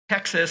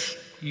Texas,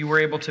 you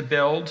were able to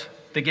build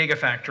the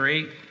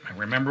Gigafactory. I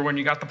remember when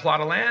you got the plot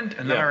of land,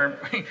 and then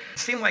it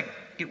seemed like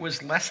it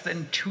was less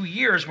than 2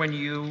 years when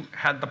you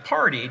had the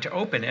party to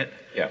open it.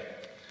 Yeah.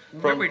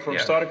 From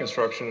start of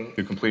construction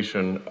to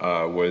completion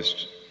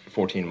was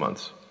 14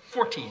 months.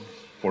 14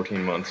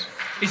 months.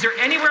 Is there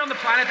anywhere on the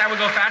planet that would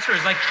go faster?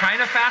 Is like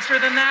China faster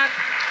than that?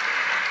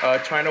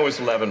 China was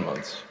 11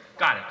 months.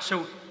 Got it.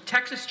 So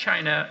Texas,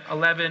 China,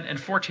 11 and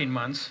 14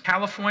 months.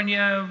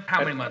 California, how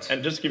many months?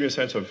 And just to give you a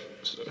sense of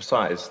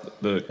size,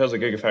 the Tesla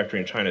Gigafactory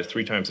in China is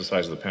 3 times the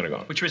size of the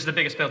Pentagon. Which was the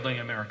biggest building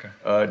in America?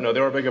 No,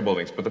 there are bigger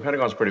buildings, but the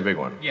Pentagon's a pretty big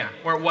one. Yeah,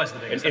 or it was the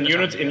biggest. In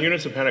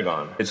units of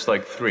Pentagon, it's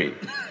like 3.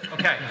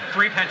 Okay,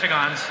 3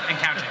 Pentagons and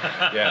counting.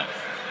 Yeah.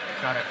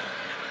 Got it.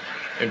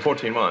 In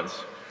 14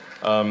 months.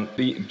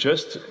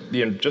 Just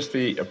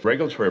the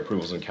regulatory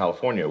approvals in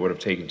California would have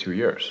taken 2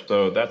 years.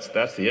 So that's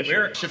the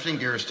issue. Shifting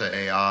gears to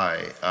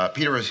AI,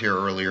 Peter was here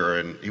earlier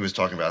and he was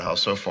talking about how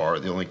so far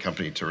the only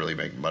company to really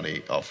make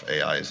money off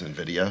AI is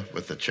Nvidia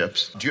with the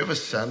chips. Do you have a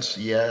sense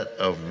yet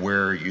of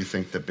where you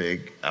think the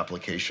big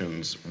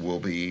applications will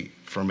be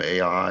from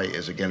AI?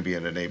 Is it going to be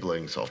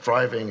enabling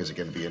self-driving? Is it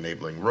going to be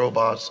enabling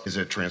robots? Is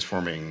it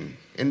transforming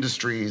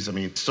industries? I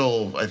mean,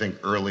 still, I think,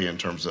 early in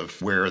terms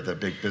of where the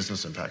big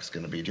business impact is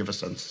going to be. Do you have a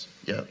sense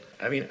yet?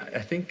 I mean,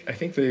 I think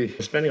the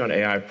spending on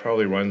AI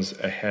probably runs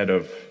ahead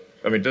of,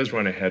 it does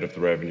run ahead of the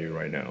revenue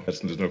right now.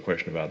 There's no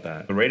question about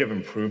that. The rate of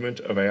improvement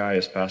of AI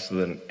is faster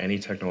than any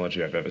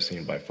technology I've ever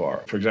seen by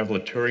far. For example, a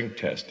Turing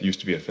test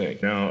used to be a thing.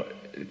 Now,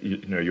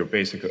 your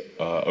basic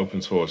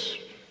open source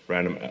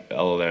random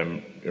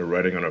LLM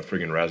writing on a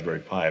friggin' Raspberry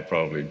Pi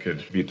probably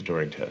could beat the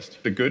Turing test.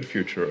 The good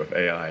future of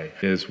AI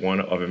is one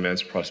of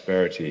immense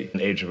prosperity, an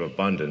age of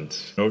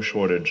abundance, no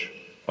shortage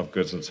of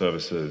goods and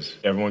services.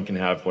 Everyone can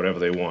have whatever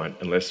they want,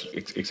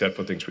 except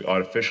for things we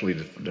artificially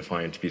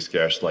define to be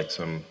scarce, like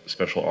some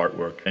special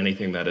artwork.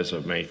 Anything that is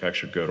a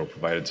manufactured good or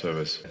provided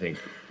service. I think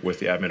with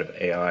the advent of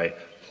AI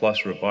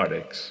plus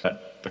robotics,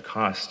 the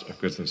cost of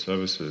goods and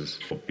services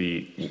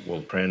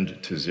will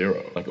trend to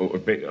zero.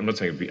 I'm not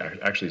saying it'll be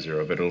actually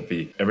zero, but it'll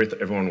be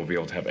everyone will be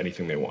able to have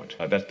anything they want.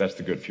 That's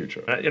the good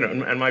future.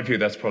 In my view,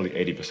 that's probably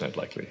 80%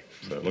 likely.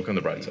 So look on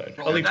the bright side.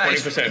 Only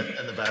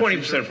 20%.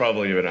 20%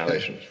 probability of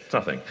annihilation. It's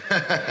nothing.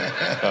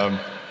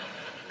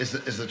 Is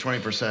the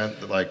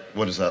 20%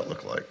 what does that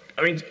look like?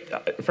 I mean,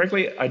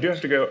 frankly, I do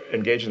have to go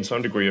engage in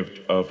some degree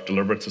of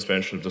deliberate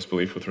suspension of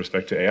disbelief with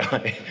respect to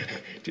AI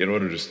in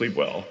order to sleep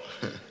well.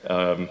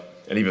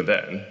 And even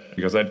then,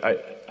 because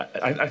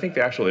I think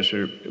the actual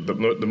issue,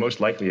 the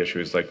most likely issue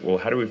is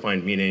how do we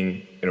find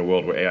meaning in a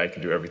world where AI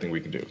can do everything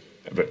we can do,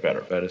 but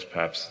better? That is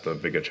perhaps the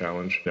bigger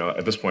challenge.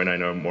 At this point, I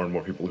know more and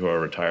more people who are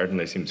retired, and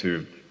they seem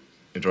to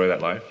enjoy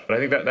that life. But I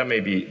think that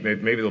maybe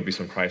there'll be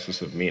some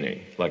crisis of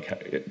meaning,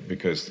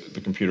 because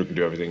the computer can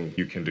do everything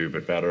you can do,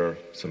 but better.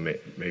 So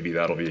maybe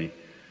that'll be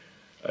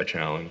a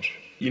challenge.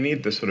 You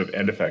need the sort of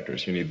end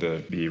effectors. You need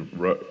the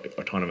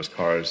autonomous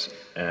cars,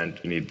 and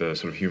you need the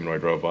sort of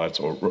humanoid robots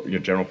or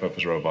general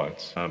purpose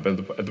robots.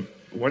 But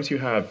once you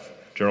have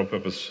general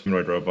purpose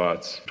humanoid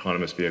robots,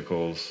 autonomous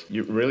vehicles,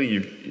 you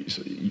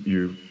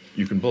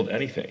can build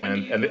anything.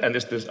 And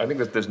I think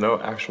that there's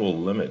no actual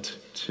limit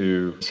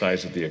to the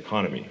size of the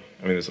economy.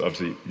 I mean, there's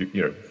obviously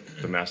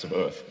the mass of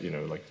Earth.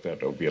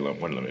 That would be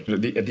one limit.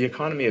 The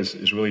economy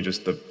is really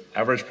just the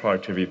average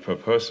productivity per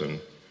person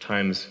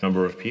times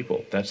number of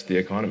people. That's the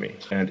economy.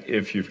 And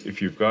if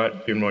you've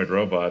got humanoid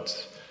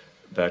robots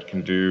that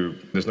can do,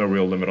 there's no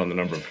real limit on the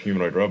number of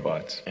humanoid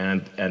robots,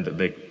 and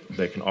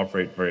they can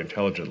operate very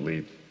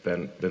intelligently,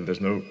 then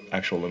there's no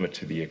actual limit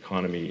to the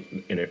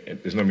economy.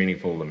 There's no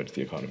meaningful limit to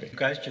the economy. You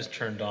guys just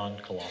turned on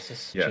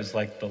Colossus, which is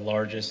like the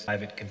largest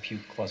private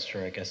compute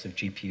cluster, I guess, of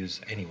GPUs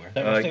anywhere. Is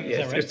that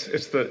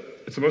right?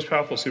 It's the most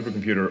powerful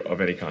supercomputer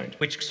of any kind.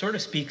 Which sort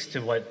of speaks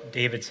to what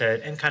David said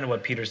and kind of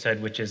what Peter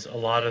said, which is a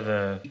lot of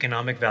the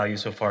economic value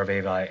so far of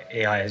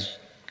AI has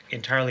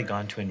entirely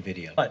gone to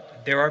Nvidia.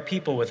 But there are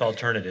people with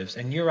alternatives,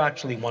 and you're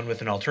actually one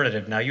with an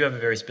alternative. Now, you have a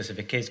very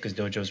specific case because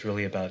DOJO is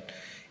really about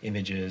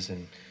images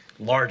and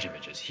large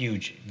images,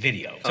 huge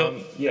video. So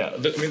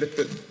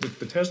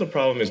the Tesla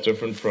problem is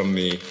different from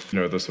the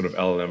sort of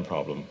LLM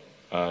problem.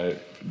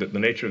 The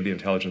nature of the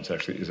intelligence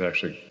is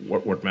actually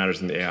what matters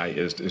in the AI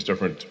is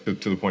different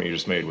to the point you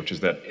just made, which is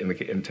that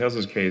in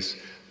Tesla's case,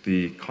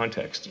 the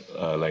context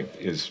length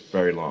is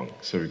very long.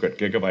 So we've got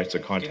gigabytes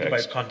of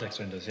context. Gigabytes context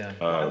windows, yeah.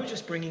 I was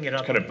just bringing it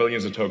up. It's kind of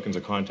billions of tokens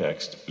of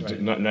context. Right.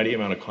 Nutty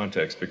amount of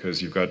context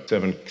because you've got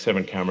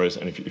seven cameras,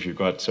 and if you've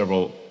got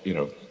several,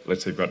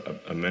 let's say you've got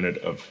a minute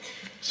of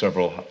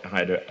several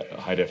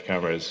high-def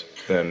cameras,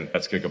 then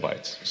that's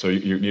gigabytes. So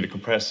you need to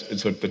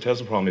compress. So the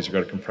Tesla problem is you've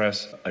got to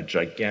compress a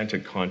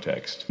gigantic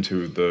context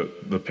into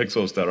the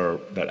pixels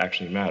that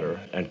actually matter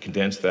and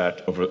condense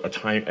that over a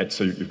time. And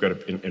so you've got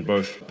to, in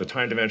both the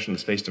time dimension and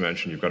the space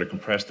dimension, you've got to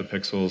compress the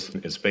pixels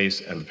in space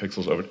and the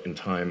pixels over in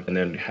time, and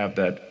then have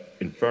that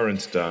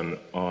inference done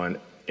on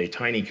a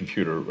tiny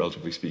computer,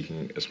 relatively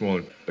speaking, a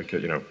small,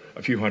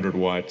 a few hundred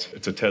watts.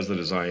 It's a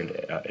Tesla-designed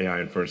AI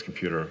inference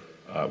computer.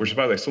 which is,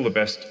 by the way, still the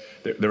best.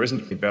 There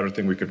isn't a better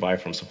thing we could buy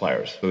from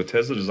suppliers. So the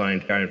Tesla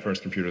designed AI inference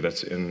computer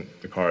that's in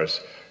the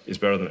cars is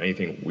better than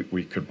anything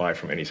we could buy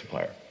from any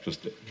supplier.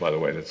 Just by the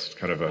way, that's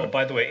kind of a. Well,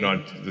 by the way,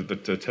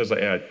 the Tesla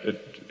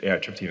AI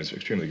chip team is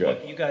extremely good.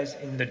 Well, you guys,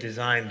 in the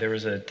design, there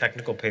was a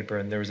technical paper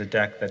and there was a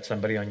deck that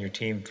somebody on your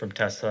team from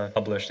Tesla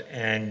published,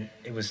 and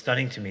it was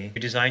stunning to me.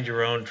 You designed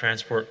your own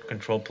transport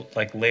control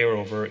like layer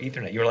over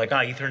Ethernet. You were like,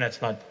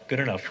 Ethernet's not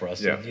good enough for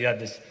us. Yeah. So you had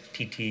this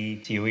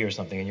TTCUE or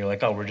something, and you're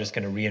like, we're just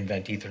going to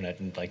reinvent Ethernet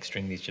and like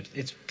string these chips.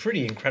 It's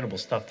pretty incredible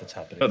stuff that's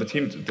happening. No,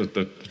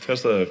 the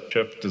Tesla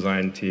chip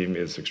design team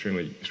is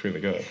extremely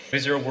good.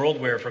 Is there a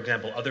world where, for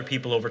example, other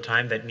people over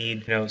time that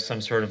need,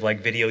 some sort of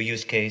like video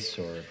use case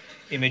or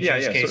image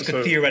use case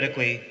could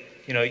theoretically,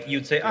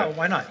 you'd say,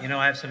 why not?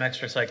 I have some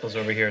extra cycles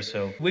over here,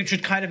 so we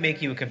should kind of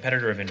make you a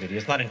competitor of Nvidia.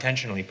 It's not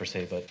intentionally per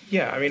se, but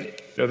yeah, I mean,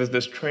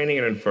 there's training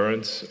and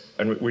inference,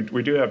 and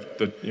we do have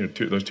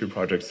those two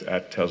projects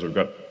at Tesla. We've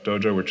got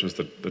DOJO, which is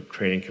the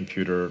training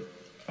computer,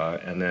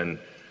 and then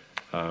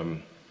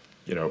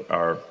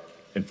our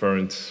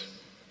inference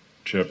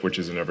chip, which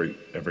is in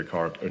every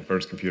car,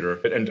 inference computer.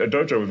 And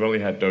DOJO, we've only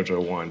had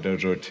DOJO 1.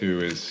 DOJO 2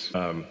 is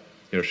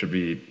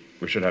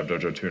we should have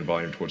DOJO 2 in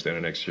volume towards the end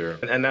of next year.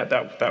 And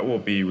that will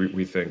be,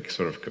 we think,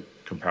 sort of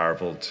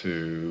comparable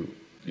to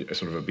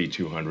sort of a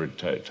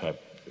B200 type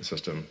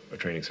system, a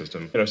training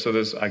system. So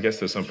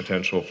there's some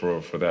potential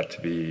for that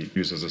to be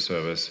used as a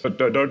service. But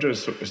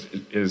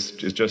DOJO is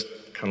just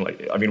kind of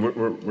like, I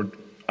mean,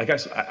 I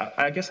guess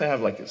I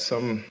have like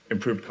some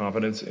improved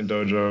confidence in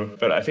DOJO,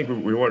 but I think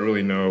we won't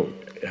really know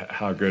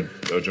how good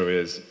DOJO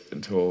is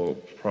until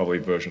probably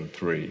version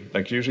 3.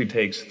 Like, it usually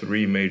takes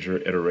 3 major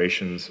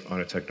iterations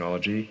on a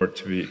technology for it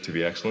to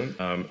be excellent,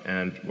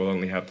 and we'll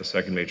only have the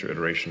second major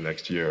iteration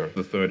next year.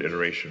 The third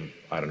iteration,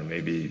 I don't know,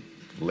 maybe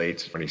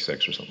late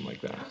 26 or something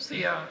like that.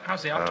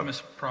 How's the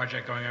Optimus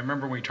project going? I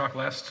remember when we talked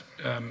last,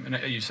 and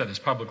you said this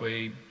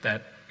publicly,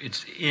 that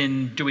it's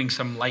in doing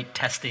some light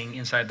testing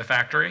inside the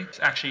factory. It's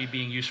actually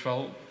being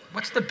useful.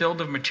 What's the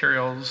build of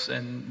materials,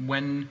 and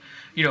when,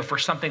 for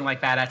something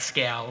like that at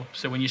scale?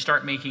 So when you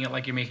start making it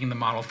like you're making the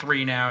Model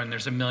 3 now, and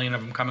there's 1 million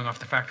of them coming off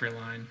the factory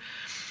line,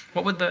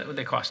 what would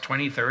they cost?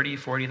 $20,000, $30,000,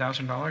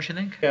 $40,000, you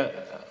think? Yeah,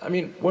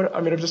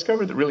 I've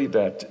discovered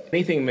that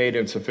anything made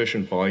in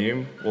sufficient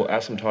volume will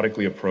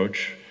asymptotically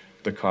approach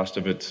the cost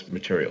of its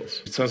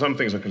materials. So some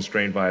things are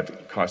constrained by the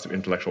cost of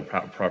intellectual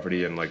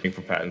property and like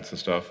for patents and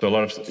stuff. So a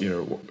lot of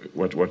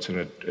what's in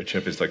a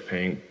chip is like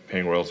paying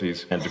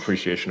royalties and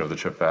depreciation of the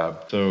chip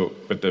fab. So,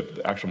 but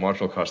the actual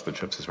marginal cost of the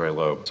chips is very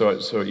low. So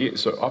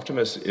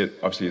Optimus, it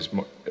obviously is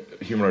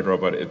a humanoid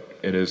robot.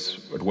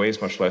 It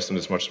weighs much less and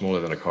is much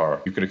smaller than a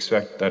car. You could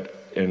expect that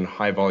in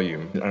high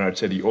volume, and I'd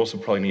say that you also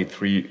probably need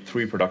three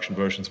production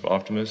versions of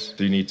Optimus.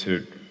 So you need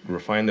to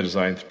refine the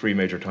design 3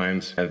 major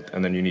times,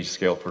 and then you need to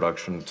scale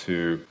production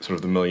to sort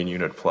of the 1 million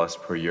unit plus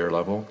per year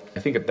level. I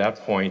think at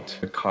that point,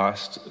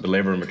 the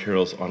labor and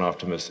materials on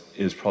Optimus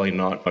is probably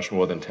not much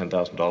more than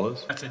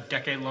 $10,000. That's a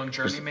decade-long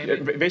journey,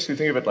 maybe? Basically,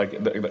 think of it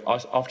like the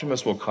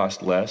Optimus will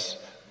cost less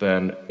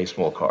than a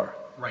small car.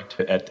 Right.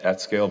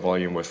 At scale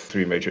volume with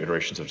 3 major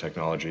iterations of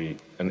technology.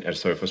 And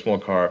so if a small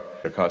car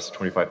it costs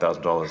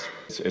 $25,000,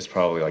 it's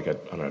probably like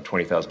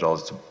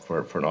 $20,000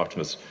 for an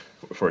Optimus,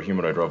 for a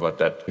humanoid robot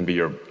that can be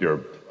your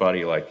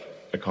body, like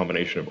a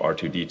combination of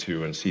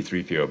R2-D2 and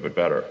C-3PO, but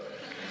better.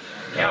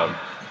 Yeah.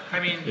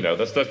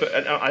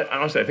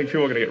 Honestly, I think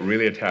people are going to get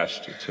really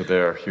attached to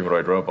their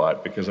humanoid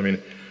robot because,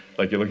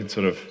 like you look at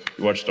you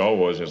watch Star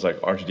Wars, and it's like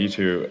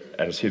R2-D2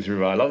 and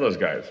C-3PO. I love those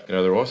guys.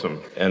 They're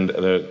awesome, and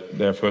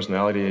their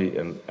personality,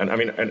 and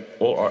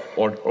all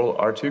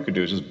R2 could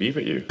do is just beep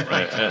at you.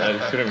 Right.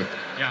 and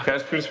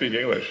couldn't speak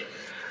English.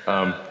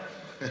 And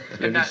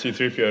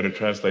C-3PO to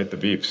translate the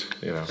beeps.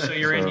 So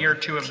you're in year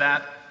 2 of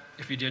that.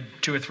 If you did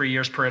 2 or 3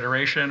 years per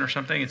iteration or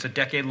something, it's a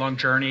decade-long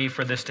journey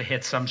for this to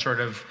hit some sort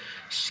of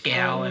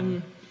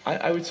scale.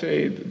 I would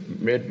say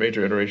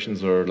major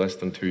iterations are less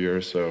than 2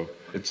 years, so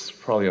it's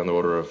probably on the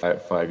order of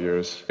 5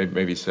 years,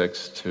 maybe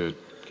 6 to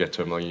get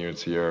to 1 million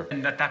units a year.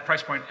 And at that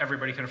price point,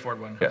 everybody can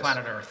afford one. Yes.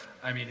 Planet Earth.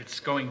 It's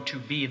going to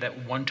be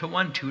that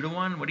 1-to-1,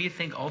 2-to-1. What do you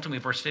think ultimately,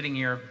 if we're sitting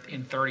here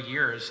in 30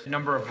 years, the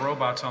number of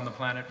robots on the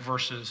planet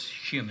versus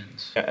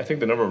humans? I think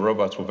the number of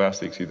robots will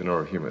vastly exceed the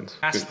number of humans.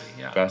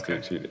 Vastly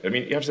exceed.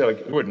 You have to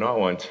say, who would not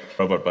want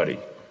a robot buddy?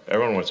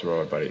 Everyone wants a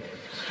robot buddy.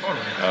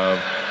 Totally.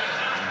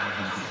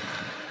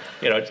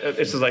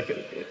 It's just like,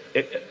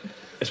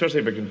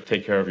 especially if it can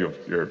take care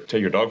of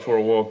take your dog for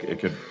a walk. It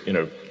could,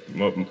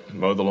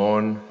 mow the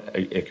lawn.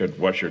 It could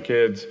watch your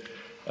kids.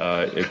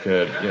 It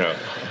could,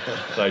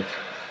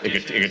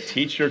 it could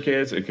teach your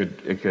kids. It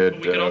could. We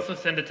could also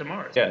send it to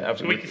Mars. Yeah,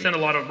 absolutely. We could send a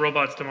lot of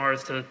robots to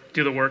Mars to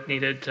do the work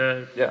needed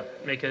to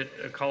make it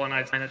a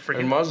colonized planet for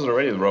humans. And Mars is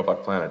already the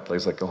robot planet.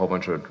 There's like a whole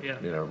bunch of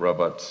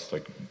robots,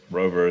 like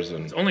rovers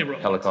and only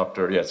robots.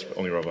 Helicopter. Yes,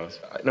 only robots.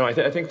 No, I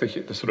think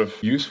the sort of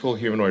useful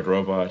humanoid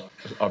robot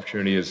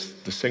opportunity is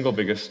the single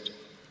biggest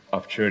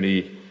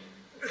opportunity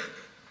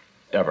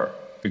ever.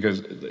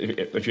 Because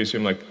if you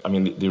assume, like, I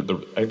mean, I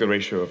think the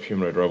ratio of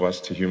humanoid robots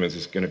to humans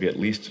is going to be at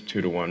least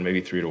 2 to 1, maybe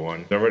 3 to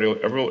 1.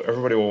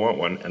 Everybody will want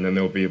one, and then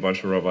there'll be a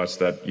bunch of robots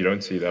that you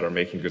don't see that are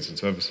making goods and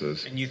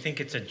services. And you think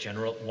it's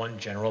one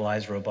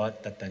generalized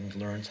robot that then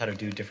learns how to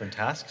do different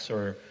tasks,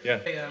 or? Yeah.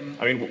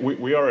 I mean,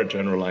 we are a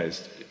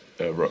generalized.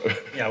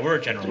 Yeah, we're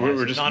a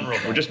generalized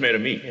non-robot. We're just made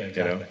of meat. Yeah,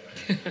 exactly.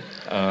 You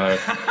know?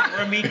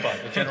 We're a meat bot,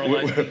 a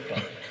generalized meat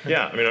bot.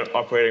 Yeah, I mean, I'm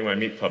operating my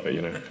meat puppet,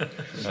 you know.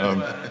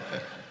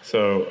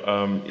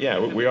 Yeah,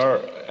 we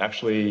are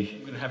actually.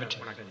 We're going to have it.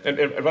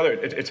 And by the way,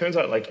 it turns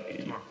out,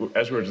 like,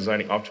 as we were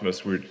designing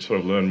Optimus, we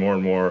sort of learned more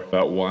and more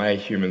about why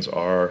humans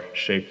are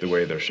shaped the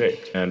way they're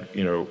shaped,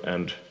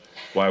 and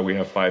why we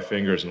have 5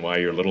 fingers and why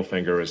your little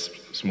finger is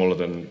smaller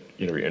than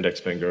your index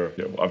finger.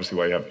 Obviously,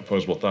 why you have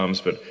opposable thumbs,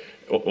 but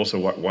also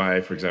why,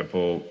 for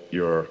example,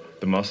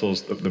 the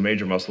muscles, the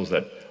major muscles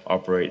that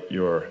operate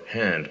your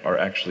hand are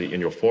actually in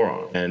your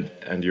forearm,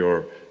 and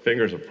your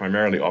fingers are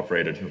primarily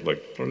operated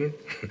like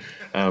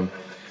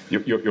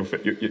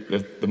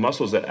the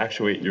muscles that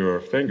actuate your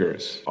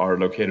fingers are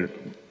located.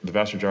 The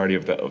vast majority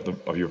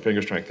of your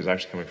finger strength is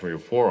actually coming from your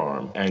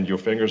forearm, and your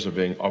fingers are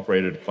being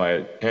operated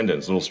by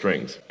tendons, little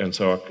strings. And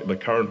so the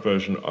current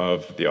version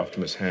of the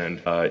Optimus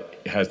hand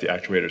has the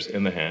actuators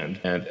in the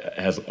hand and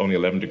has only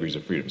 11 degrees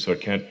of freedom. So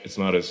it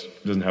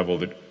doesn't have all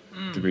the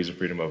degrees of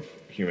freedom of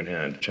human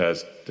hand, which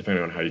has,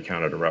 depending on how you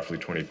count it, roughly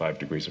 25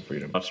 degrees of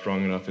freedom. Not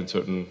strong enough in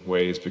certain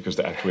ways because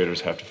the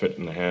actuators have to fit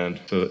in the hand.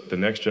 So the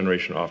next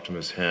generation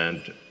Optimus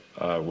hand,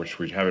 which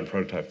we have in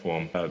prototype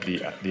form, the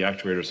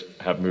actuators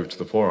have moved to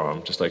the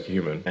forearm, just like a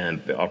human,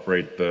 and they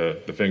operate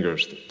the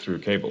fingers through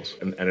cables.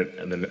 And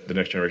then the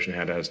next generation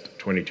hand has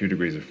 22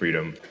 degrees of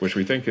freedom, which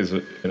we think is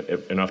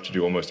enough to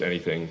do almost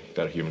anything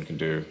that a human can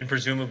do. And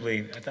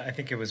presumably, I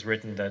think it was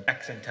written that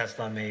X and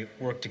Tesla may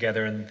work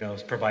together and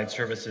provide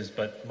services,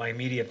 but my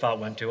immediate thought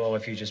went to,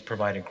 if you just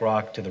provide a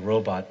grok to the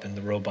robot, then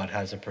the robot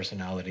has a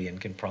personality and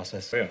can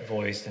process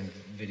voice and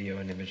video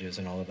and images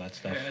and all of that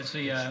stuff.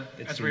 Yeah,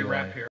 as we wrap here.